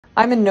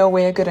I'm in no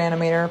way a good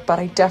animator, but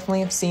I definitely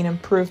have seen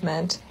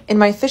improvement in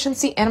my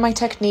efficiency and my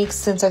techniques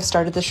since I've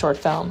started the short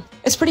film.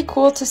 It's pretty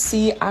cool to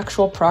see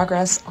actual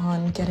progress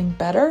on getting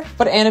better,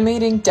 but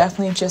animating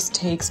definitely just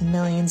takes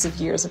millions of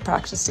years of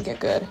practice to get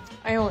good.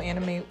 I only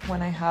animate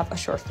when I have a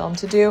short film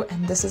to do,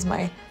 and this is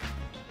my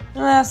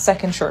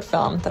second short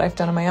film that I've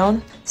done on my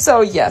own.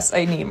 So yes,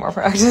 I need more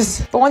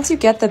practice. But once you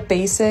get the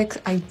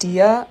basic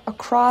idea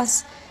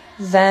across,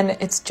 then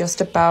it's just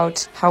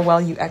about how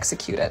well you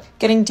execute it.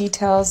 Getting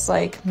details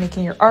like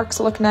making your arcs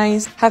look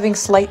nice, having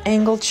slight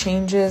angle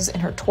changes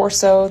in her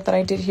torso that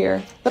I did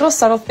here. Little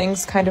subtle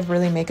things kind of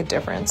really make a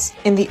difference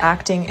in the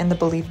acting and the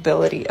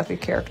believability of your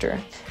character.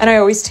 And I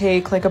always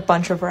take like a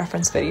bunch of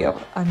reference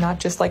video. I'm not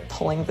just like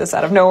pulling this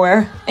out of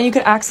nowhere. And you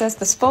can access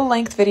this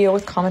full-length video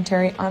with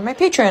commentary on my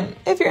Patreon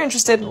if you're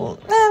interested.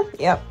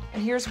 Yep.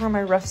 And here's where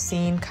my rough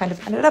scene kind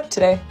of ended up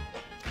today.